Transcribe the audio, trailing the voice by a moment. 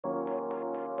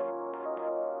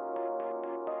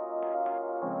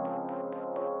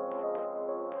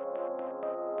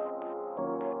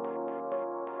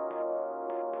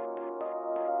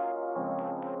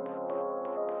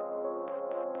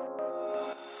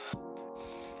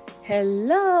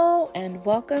Hello and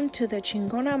welcome to the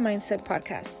Chingona Mindset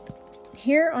podcast.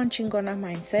 Here on Chingona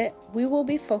Mindset, we will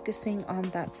be focusing on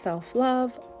that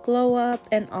self-love, glow up,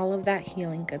 and all of that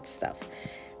healing good stuff.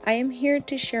 I am here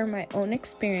to share my own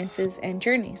experiences and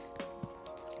journeys.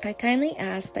 I kindly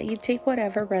ask that you take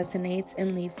whatever resonates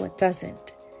and leave what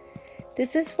doesn't.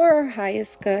 This is for our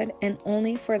highest good and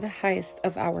only for the highest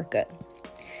of our good.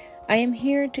 I am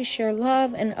here to share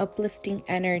love and uplifting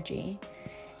energy,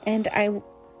 and I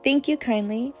thank you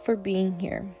kindly for being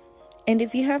here. And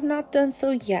if you have not done so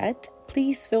yet,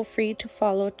 please feel free to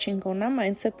follow Chingona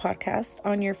Mindset Podcast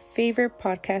on your favorite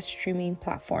podcast streaming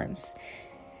platforms.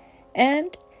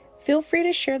 And feel free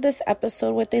to share this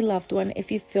episode with a loved one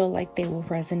if you feel like they will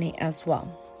resonate as well.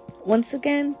 Once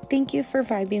again, thank you for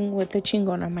vibing with the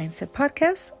Chingona Mindset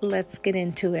Podcast. Let's get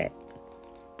into it.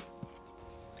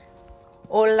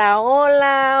 Hola,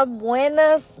 hola,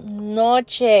 buenas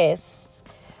noches.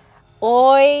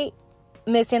 Hoy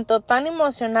me siento tan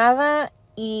emocionada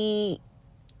y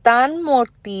tan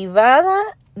motivada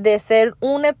de hacer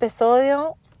un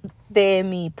episodio de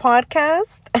mi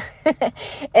podcast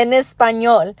en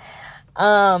español.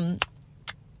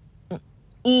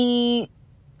 Y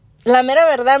la mera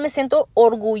verdad me siento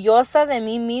orgullosa de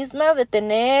mí misma, de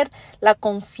tener la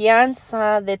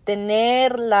confianza, de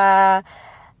tener la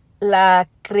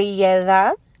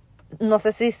criedad. No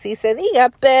sé si se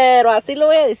diga, pero así lo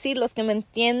voy a decir. Los que me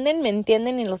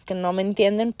entienden, y los que no me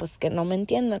entienden, pues que no me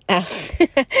entiendan.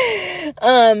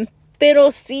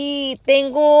 Pero sí,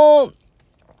 tengo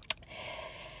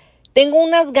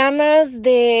unas ganas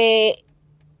de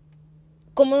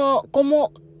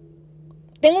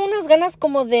tengo unas ganas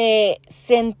como de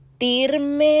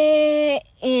sentirme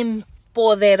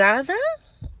empoderada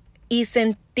y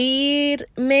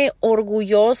sentirme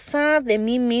orgullosa de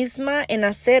mí misma en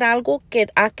hacer algo que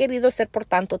ha querido hacer por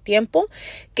tanto tiempo,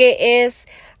 que es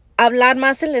hablar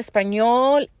más el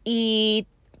español y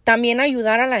también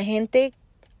ayudar a la gente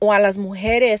o a las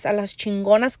mujeres, a las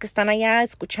chingonas que están allá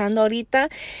escuchando ahorita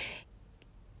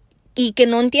y que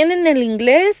no entienden el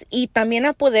inglés, y también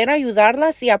a poder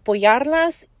ayudarlas y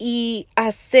apoyarlas y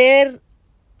hacer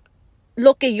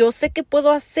lo que yo sé que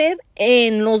puedo hacer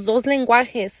en los dos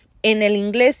lenguajes, en el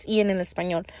inglés y en el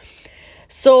español.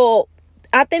 So,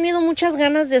 ha tenido muchas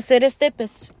ganas de hacer este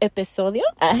episodio.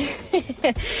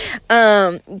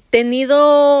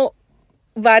 Tenido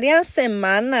varias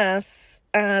semanas,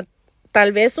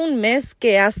 tal vez un mes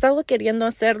que ha estado queriendo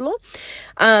hacerlo,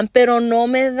 pero no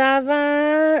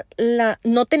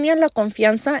tenía la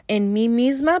confianza en mí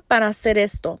misma para hacer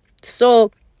esto.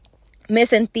 So, me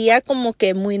sentía como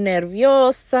que muy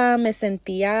nerviosa, me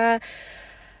sentía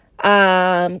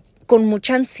con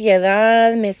mucha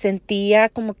ansiedad, me sentía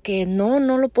como que no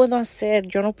lo puedo hacer,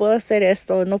 yo no puedo hacer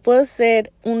esto, no puedo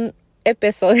hacer un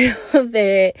episodio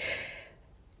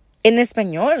en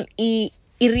español. Y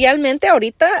realmente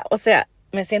ahorita, o sea,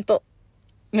 me siento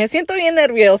bien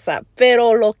nerviosa,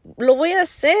 pero lo voy a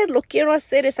hacer, lo quiero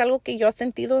hacer. Es algo que yo he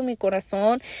sentido en mi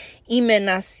corazón y me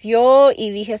nació,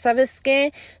 y dije, ¿sabes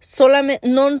qué?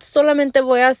 No solamente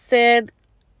voy a hacer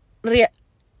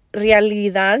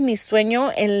realidad mi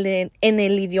sueño en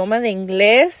el idioma de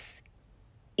inglés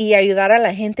y ayudar a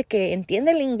la gente que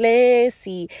entiende el inglés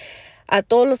y a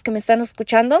todos los que me están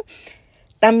escuchando.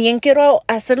 También quiero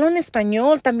hacerlo en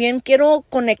español, también quiero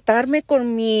conectarme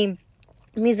con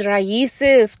mis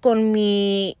raíces, con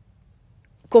mi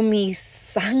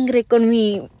sangre, con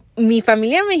mi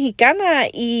familia mexicana,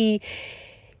 y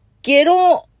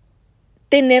quiero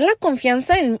tener la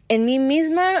confianza en mí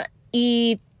misma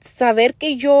y saber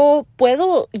que yo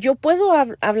puedo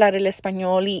hablar el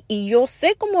español, y yo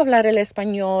sé cómo hablar el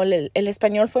español. El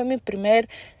español fue mi primer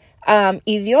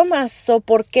idioma, so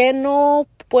 ¿por qué no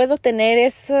puedo tener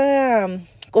esa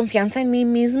confianza en mí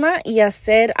misma y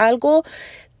hacer algo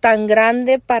tan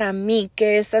grande para mí,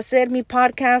 que es hacer mi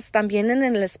podcast también en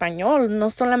el español, no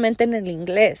solamente en el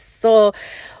inglés? So,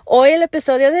 el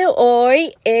episodio de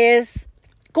hoy es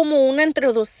como una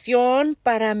introducción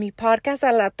para mi podcast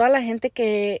a toda la gente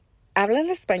que habla en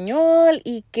español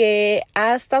y que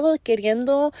ha estado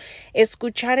queriendo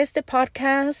escuchar este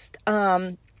podcast,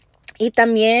 y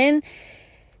también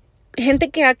gente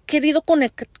que ha querido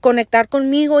conectar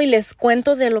conmigo, y les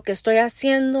cuento de lo que estoy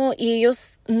haciendo, y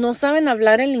ellos no saben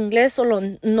hablar el inglés o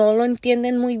no lo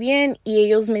entienden muy bien, y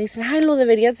ellos me dicen, ay, lo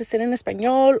deberías de hacer en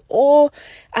español, o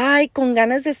ay, con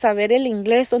ganas de saber el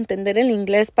inglés o entender el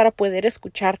inglés para poder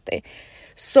escucharte.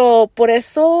 So, por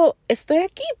eso estoy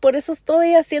aquí, por eso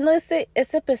estoy haciendo este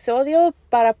episodio,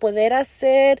 para poder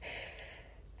hacer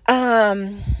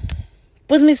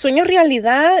pues mi sueño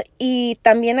realidad y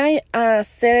también a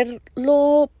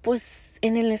hacerlo pues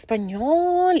en el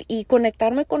español y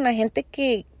conectarme con la gente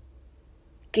que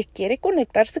quiere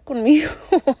conectarse conmigo.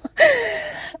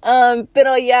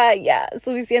 Pero ya,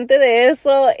 suficiente de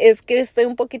eso. Es que estoy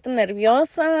un poquito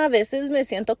nerviosa. A veces me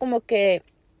siento como que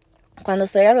cuando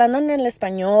estoy hablando en el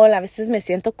español, a veces me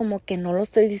siento como que no lo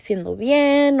estoy diciendo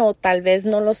bien o tal vez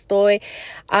no lo estoy,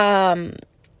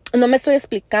 no me estoy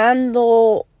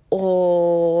explicando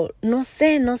o no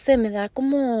sé, me da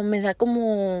como,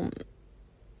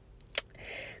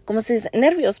 ¿cómo se dice?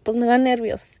 Nervios, pues me da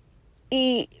nervios.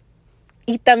 Y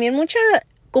también mucha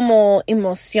como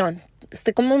emoción.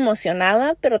 Estoy como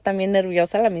emocionada, pero también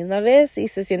nerviosa a la misma vez. Y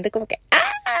se siente como que,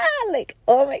 like,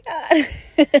 oh my God.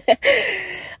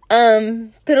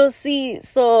 Pero sí,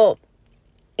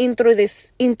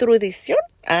 introducción.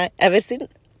 A ver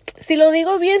si lo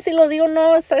digo bien, si lo digo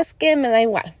no, ¿sabes qué? Me da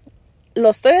igual.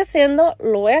 Lo estoy haciendo,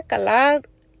 lo voy a calar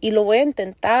y lo voy a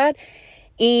intentar.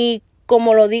 Y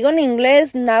como lo digo en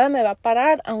inglés, nada me va a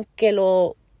parar, aunque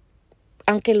lo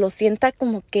sienta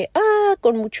como que,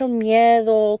 con mucho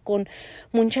miedo, con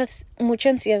mucha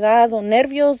ansiedad o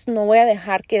nervios, no voy a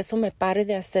dejar que eso me pare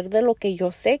de hacer de lo que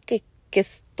yo sé que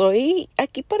estoy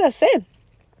aquí para hacer.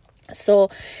 So,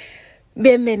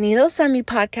 bienvenidos a mi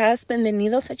podcast,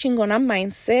 bienvenidos a Chingona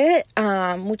Mindset.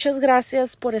 Muchas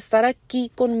gracias por estar aquí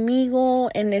conmigo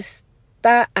en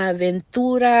esta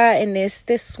aventura, en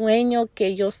este sueño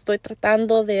que yo estoy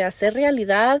tratando de hacer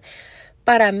realidad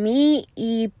para mí.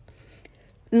 Y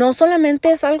no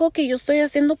solamente es algo que yo estoy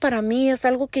haciendo para mí, es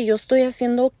algo que yo estoy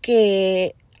haciendo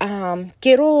que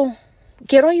quiero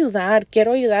ayudar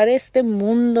a este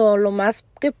mundo lo más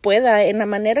que pueda, en la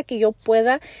manera que yo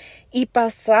pueda, y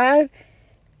pasar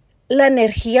la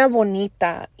energía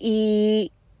bonita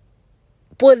y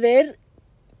poder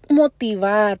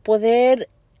motivar, poder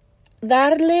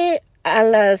darle a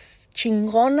las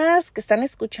chingonas que están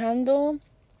escuchando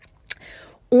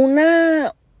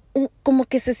como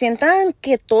que se sientan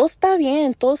que todo está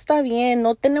bien,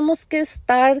 no tenemos que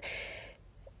estar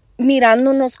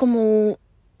mirándonos como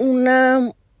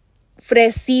una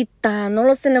fresita, no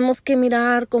los tenemos que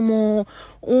mirar como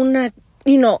una,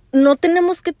 no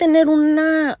tenemos que tener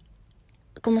una,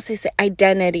 ¿cómo se dice?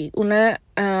 Identity, una,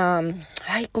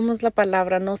 ¿cómo es la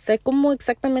palabra? No sé cómo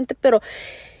exactamente, pero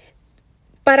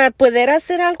para poder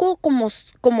hacer algo como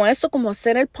esto, como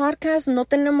hacer el podcast, no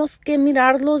tenemos que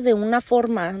mirarlos de una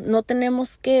forma. No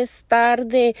tenemos que estar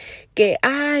de que,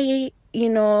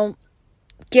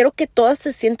 quiero que todas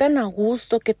se sientan a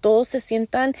gusto, que todos se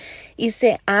sientan y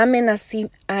se amen así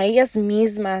a ellas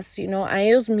mismas, a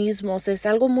ellos mismos. Es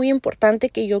algo muy importante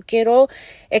que yo quiero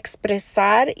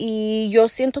expresar y yo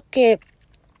siento que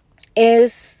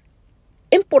es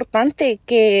importante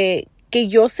que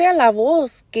yo sea la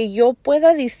voz, que yo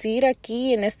pueda decir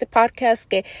aquí en este podcast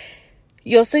que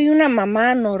yo soy una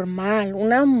mamá normal,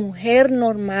 una mujer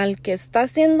normal que está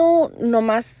haciendo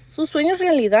nomás sus sueños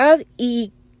realidad,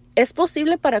 y es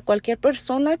posible para cualquier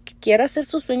persona que quiera hacer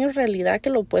sus sueños realidad, que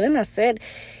lo pueden hacer.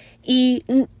 Y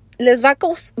les va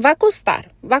a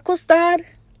costar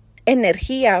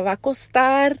energía, va a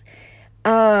costar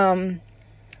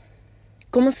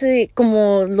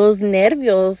como los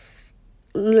nervios,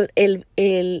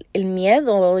 el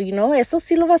miedo, eso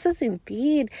sí lo vas a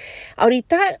sentir.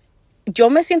 Ahorita yo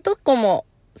me siento como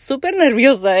súper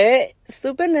nerviosa,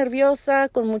 súper nerviosa,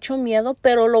 con mucho miedo,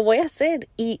 pero lo voy a hacer,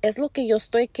 y es lo que yo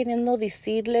estoy queriendo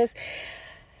decirles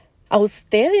a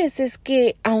ustedes, es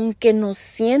que aunque nos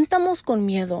sientamos con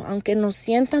miedo, aunque nos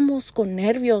sientamos con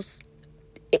nervios,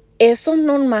 eso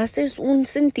nomás es un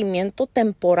sentimiento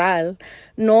temporal,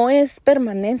 no es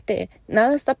permanente.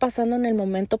 Nada está pasando en el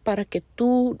momento para que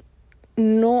tú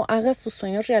no hagas tus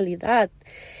sueños realidad.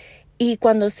 Y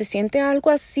cuando se siente algo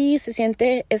así, se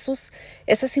siente esas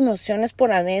emociones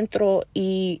por adentro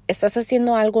y estás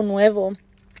haciendo algo nuevo,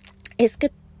 es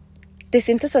que te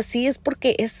sientes así, es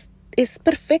porque es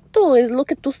perfecto, es lo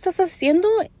que tú estás haciendo,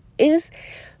 es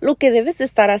lo que debes de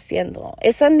estar haciendo.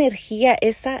 Esa energía,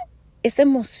 esa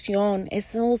emoción,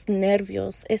 esos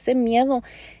nervios, ese miedo,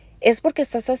 es porque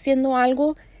estás haciendo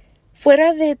algo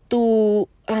fuera de tu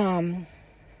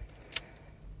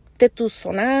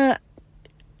zona,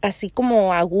 así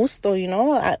como a gusto,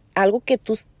 algo que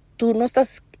tú no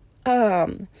estás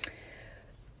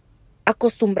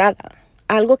acostumbrada,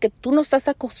 algo que tú no estás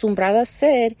acostumbrada a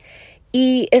hacer,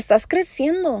 y estás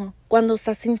creciendo cuando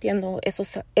estás sintiendo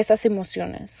esas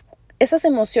emociones. Esas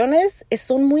emociones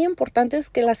son muy importantes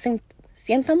que las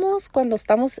sientamos cuando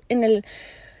estamos en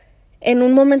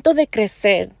un momento de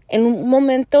crecer, en un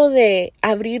momento de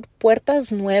abrir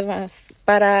puertas nuevas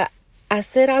para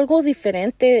hacer algo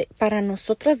diferente para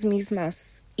nosotras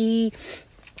mismas. Y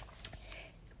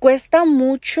cuesta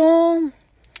mucho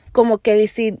como que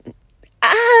decir,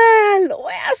 lo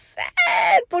voy a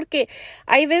hacer, porque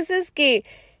hay veces que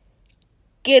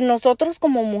nosotros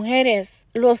como mujeres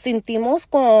lo sentimos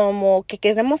como que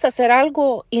queremos hacer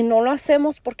algo y no lo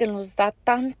hacemos porque nos da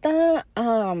tantos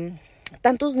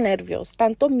nervios,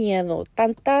 tanto miedo,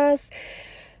 tantas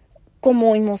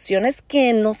como emociones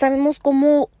que no sabemos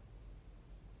cómo,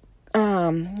 ¡ay! Se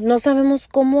me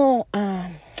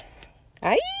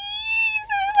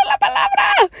fue la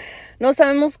palabra. No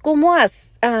sabemos cómo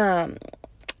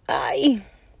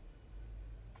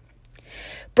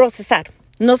procesar.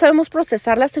 No sabemos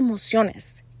procesar las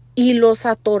emociones y los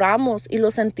atoramos y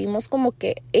los sentimos como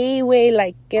que, hey, güey,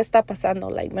 like, ¿qué está pasando?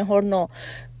 Like, mejor no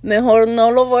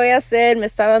lo voy a hacer, me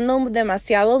está dando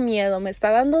demasiado miedo,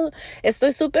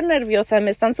 estoy súper nerviosa,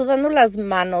 me están sudando las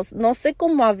manos, no sé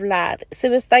cómo hablar, se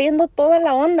me está yendo toda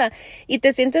la onda y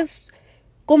te sientes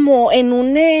como en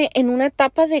una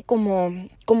etapa de como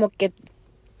que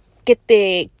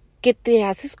te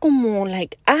haces como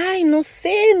like, ay, no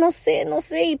sé,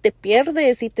 y te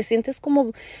pierdes y te sientes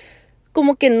como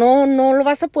que no lo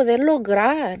vas a poder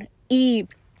lograr. Y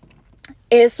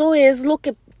eso es lo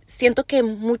que siento que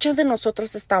muchos de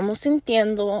nosotros estamos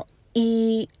sintiendo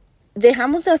y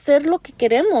dejamos de hacer lo que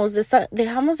queremos,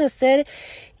 dejamos de hacer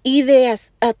y de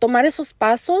tomar esos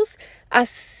pasos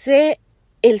hacia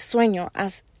el sueño,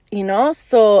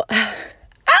 so...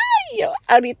 Yo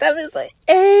ahorita me soy,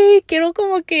 quiero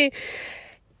como que...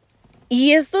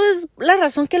 Y esto es la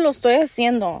razón que lo estoy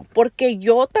haciendo, porque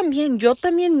yo también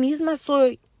misma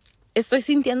estoy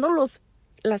sintiendo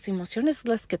las emociones,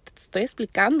 las que te estoy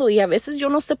explicando, y a veces yo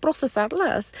no sé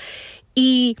procesarlas.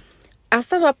 Y he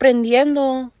estado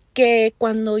aprendiendo que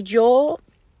cuando yo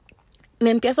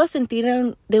me empiezo a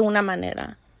sentir de una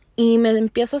manera, y me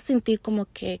empiezo a sentir como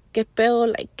que, ¿qué pedo?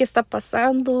 Like, ¿qué está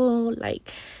pasando? Like...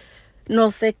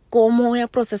 No sé cómo voy a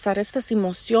procesar estas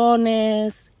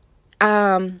emociones.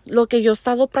 Lo que yo he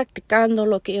estado practicando,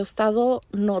 lo que yo he estado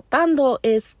notando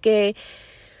es que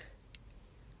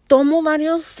tomo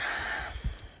varios,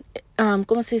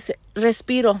 ¿cómo se dice?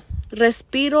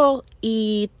 Respiro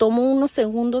y tomo unos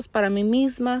segundos para mí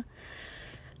misma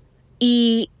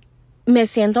y me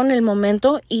siento en el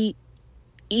momento y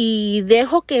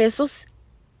dejo que esos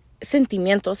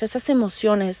sentimientos, esas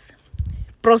emociones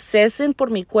procesen por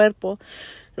mi cuerpo,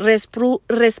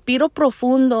 respiro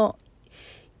profundo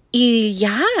y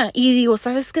digo,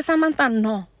 ¿sabes qué, Samantha?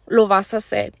 No, lo vas a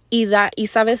hacer y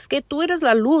sabes que tú eres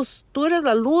la luz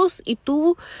y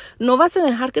tú no vas a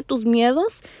dejar que tus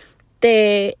miedos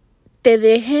te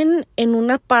dejen en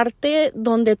una parte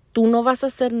donde tú no vas a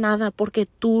hacer nada porque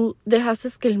tú dejaste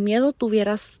que el miedo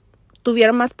tuviera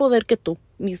más poder que tú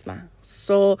misma.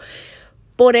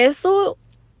 Por eso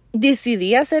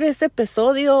decidí hacer este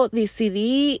episodio,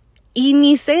 y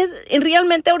ni sé,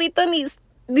 realmente ahorita ni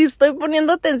estoy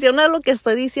poniendo atención a lo que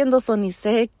estoy diciendo, ni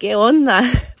sé qué onda,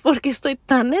 porque estoy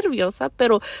tan nerviosa,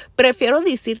 pero prefiero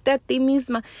decirte a ti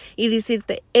misma y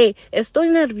decirte, estoy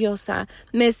nerviosa,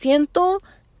 me siento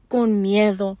con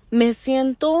miedo, me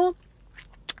siento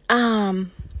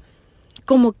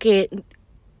como que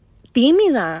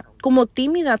tímida, como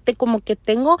que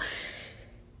tengo,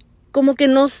 como que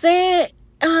no sé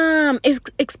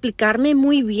explicarme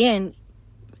muy bien.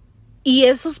 Y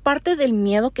eso es parte del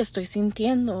miedo que estoy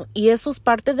sintiendo. Y eso es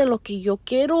parte de lo que yo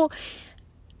quiero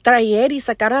traer y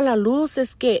sacar a la luz.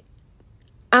 Es que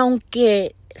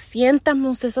aunque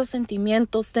sientamos esos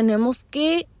sentimientos, tenemos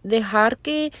que dejar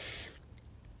que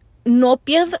no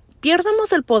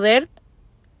pierdamos el poder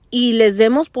y les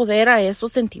demos poder a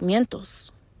esos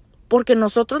sentimientos. Porque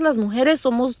nosotros las mujeres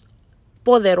somos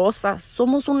poderosas,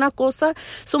 somos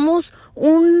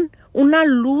una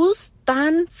luz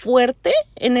tan fuerte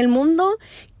en el mundo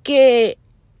que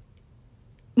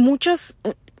muchas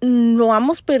no lo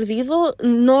hemos perdido,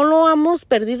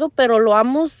 pero lo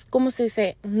hemos, ¿cómo se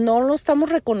dice? No lo estamos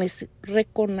recognizing.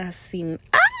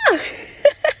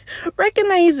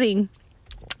 Recognizing.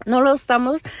 No lo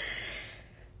estamos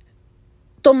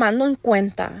tomando en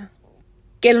cuenta.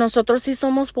 Que nosotros sí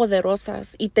somos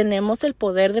poderosas y tenemos el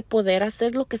poder de poder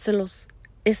hacer lo que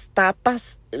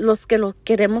los que lo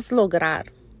queremos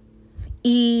lograr.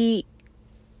 Y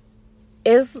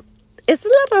esa es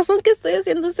la razón que estoy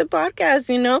haciendo este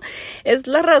podcast, es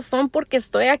la razón porque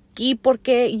estoy aquí,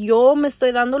 porque yo me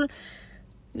estoy dando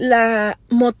la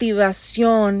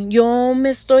motivación, yo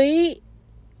me estoy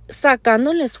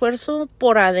sacando el esfuerzo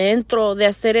por adentro de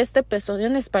hacer este episodio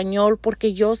en español,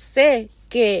 porque yo sé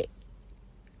que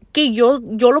yo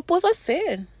lo puedo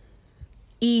hacer.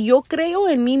 Y yo creo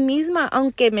en mí misma,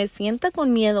 aunque me sienta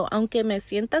con miedo, aunque me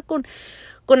sienta con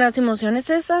las emociones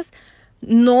esas,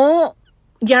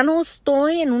 ya no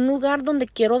estoy en un lugar donde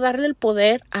quiero darle el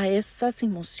poder a esas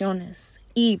emociones.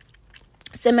 Y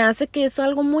se me hace que eso es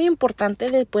algo muy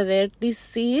importante de poder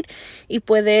decir y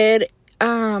poder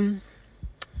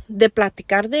de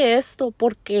platicar de esto,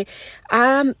 porque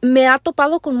me ha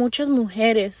topado con muchas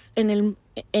mujeres en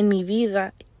mi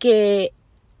vida que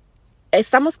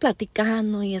estamos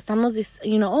platicando y estamos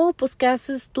diciendo, pues, ¿qué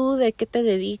haces tú? ¿De qué te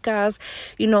dedicas?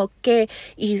 Y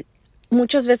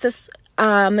muchas veces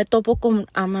me topo con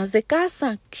amas de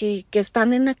casa que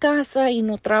están en la casa y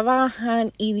no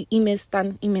trabajan y me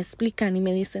explican y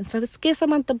me dicen, ¿sabes qué,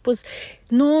 Samantha? Pues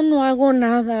no hago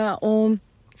nada, o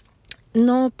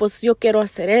no, pues yo quiero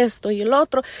hacer esto y el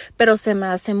otro, pero se me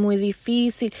hace muy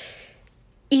difícil.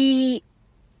 Y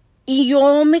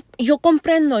yo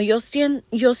comprendo, yo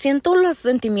siento los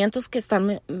sentimientos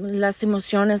las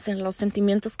emociones, los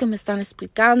sentimientos que me están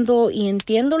explicando, y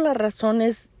entiendo las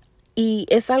razones. Y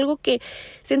es algo que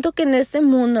siento que en este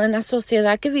mundo, en la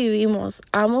sociedad que vivimos,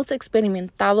 hemos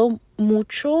experimentado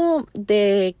mucho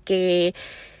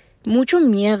mucho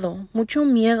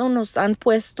miedo nos han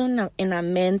puesto en la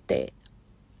mente,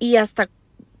 y hasta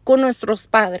con nuestros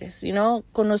padres,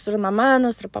 con nuestra mamá,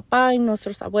 nuestro papá y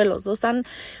nuestros abuelos. Los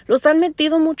han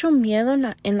metido mucho miedo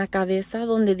en la cabeza,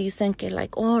 donde dicen que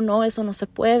oh no, eso no se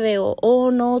puede, o oh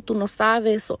no, tú no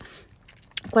sabes, o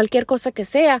cualquier cosa que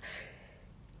sea.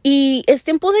 Y es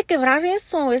tiempo de quebrar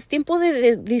eso, es tiempo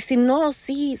de decir, no,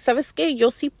 sí, ¿sabes qué?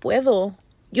 Yo sí puedo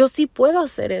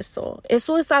hacer eso.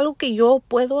 Eso es algo que yo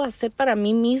puedo hacer para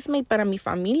mí misma y para mi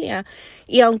familia.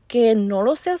 Y aunque no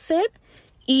lo sé hacer,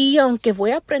 y aunque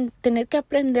voy a tener que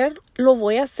aprender, lo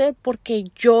voy a hacer, porque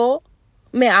yo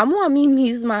me amo a mí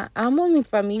misma, amo a mi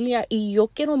familia, y yo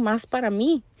quiero más para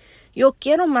mí. Yo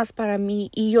quiero más para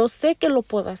mí, y yo sé que lo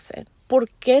puedo hacer. ¿Por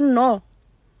qué no?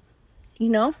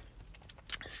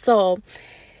 So,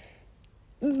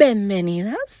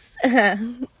 bienvenidas.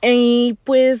 Y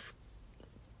pues,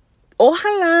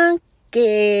 ojalá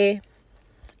que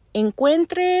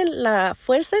encuentre la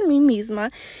fuerza en mí misma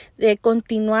de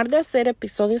continuar de hacer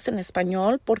episodios en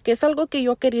español, porque es algo que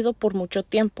yo he querido por mucho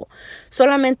tiempo.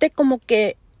 Solamente como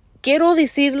que quiero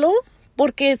decirlo,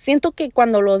 porque siento que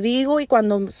cuando lo digo y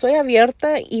cuando soy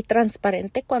abierta y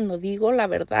transparente, cuando digo la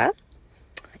verdad,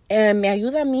 me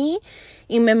ayuda a mí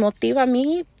y me motiva a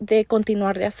mí de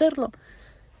continuar de hacerlo.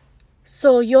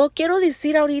 So, yo quiero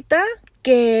decir ahorita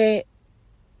que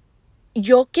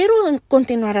yo quiero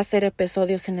continuar a hacer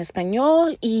episodios en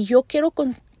español, y yo quiero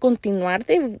continuar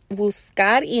de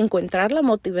buscar y encontrar la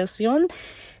motivación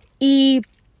y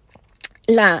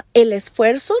el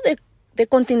esfuerzo de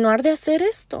continuar de hacer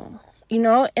esto,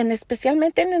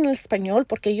 especialmente en el español,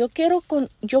 porque yo quiero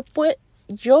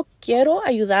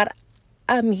ayudar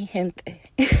a mi gente.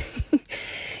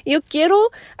 Yo quiero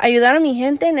ayudar a mi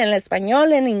gente en el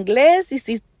español, en inglés, y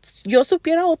si yo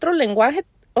supiera otro lenguaje,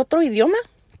 otro idioma,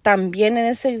 también en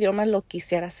ese idioma lo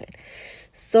quisiera hacer.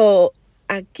 So,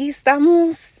 aquí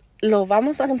estamos, lo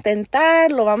vamos a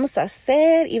intentar, lo vamos a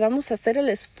hacer, y vamos a hacer el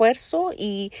esfuerzo,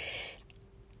 y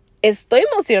estoy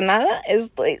emocionada,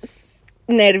 estoy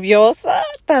nerviosa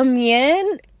también.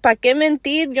 ¿Para qué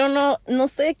mentir? Yo no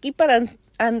estoy aquí para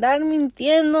andar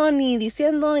mintiendo, ni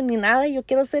diciendo, ni nada. Yo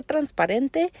quiero ser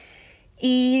transparente,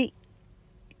 y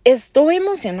estoy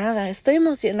emocionada,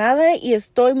 y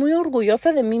estoy muy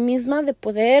orgullosa de mí misma de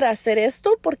poder hacer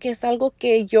esto, porque es algo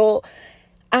que yo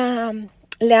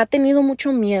le ha tenido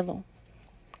mucho miedo.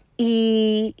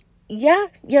 Y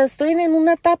ya estoy en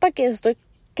una etapa que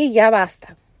ya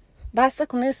basta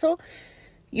con eso.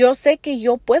 Yo sé que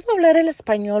yo puedo hablar el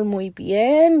español muy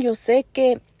bien, yo sé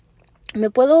que me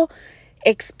puedo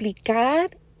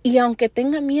explicar, y aunque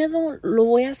tenga miedo, lo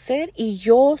voy a hacer, y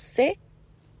yo sé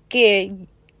que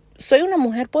soy una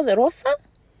mujer poderosa,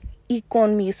 y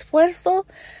con mi esfuerzo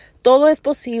todo es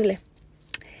posible.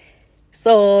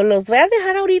 So, los voy a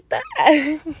dejar ahorita.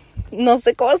 No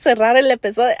sé cómo cerrar el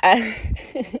episodio.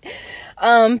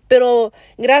 Pero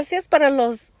gracias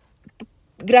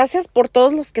por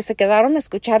todos los que se quedaron a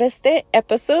escuchar este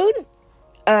episodio.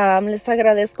 Les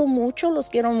agradezco mucho, los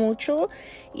quiero mucho,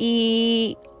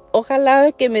 y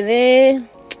ojalá que me dé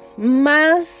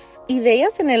más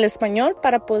ideas en el español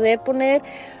para poder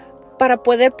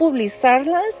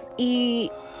publicarlas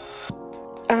y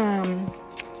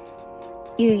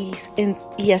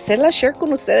hacerlas share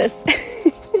con ustedes.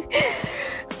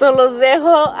 So, los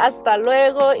dejo, hasta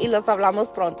luego, y los hablamos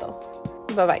pronto.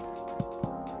 Bye bye.